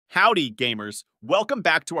Howdy, gamers. Welcome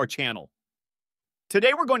back to our channel.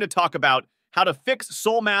 Today we're going to talk about how to fix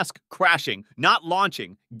Soulmask crashing, not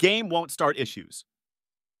launching, game won't start issues.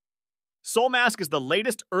 Soulmask is the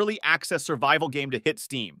latest early access survival game to hit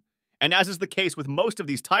Steam, and as is the case with most of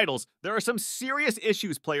these titles, there are some serious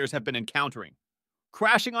issues players have been encountering.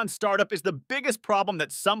 Crashing on startup is the biggest problem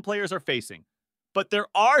that some players are facing, but there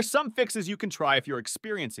are some fixes you can try if you're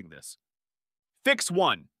experiencing this. Fix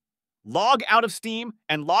 1. Log out of Steam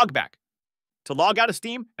and log back. To log out of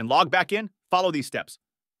Steam and log back in, follow these steps.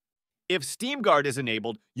 If SteamGuard is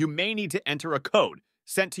enabled, you may need to enter a code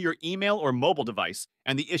sent to your email or mobile device,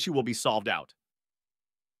 and the issue will be solved out.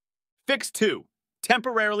 Fix 2.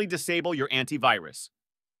 Temporarily disable your antivirus.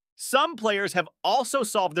 Some players have also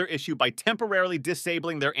solved their issue by temporarily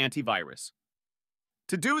disabling their antivirus.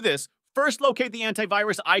 To do this, first locate the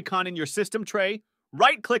antivirus icon in your system tray,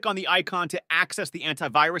 right-click on the icon to access the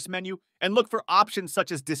antivirus menu, and look for options such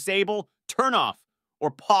as Disable, Turn Off, or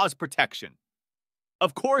Pause Protection.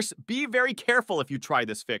 Of course, be very careful if you try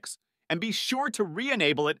this fix, and be sure to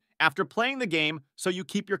re-enable it after playing the game so you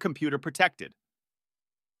keep your computer protected.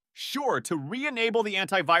 Sure to re-enable the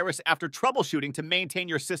antivirus after troubleshooting to maintain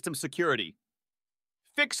your system security.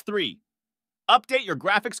 Fix 3. Update your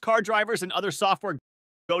graphics card drivers and other software.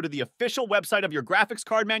 Go to the official website of your graphics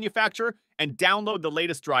card manufacturer and download the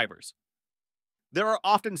latest drivers. There are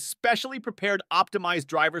often specially prepared optimized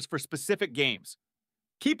drivers for specific games.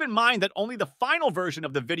 Keep in mind that only the final version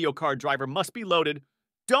of the video card driver must be loaded.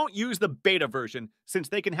 Don't use the beta version, since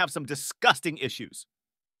they can have some disgusting issues.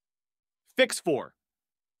 Fix 4.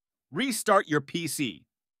 Restart your PC.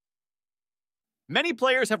 Many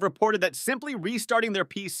players have reported that simply restarting their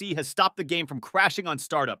PC has stopped the game from crashing on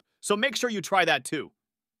startup, so make sure you try that too.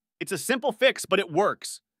 It's a simple fix, but it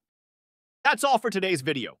works. That's all for today's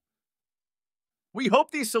video. We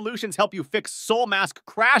hope these solutions help you fix Soulmask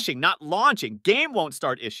crashing, not launching, game won't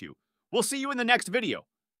start issue. We'll see you in the next video.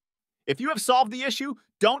 If you have solved the issue,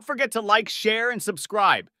 don't forget to like, share, and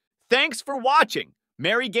subscribe. Thanks for watching.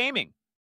 Merry gaming!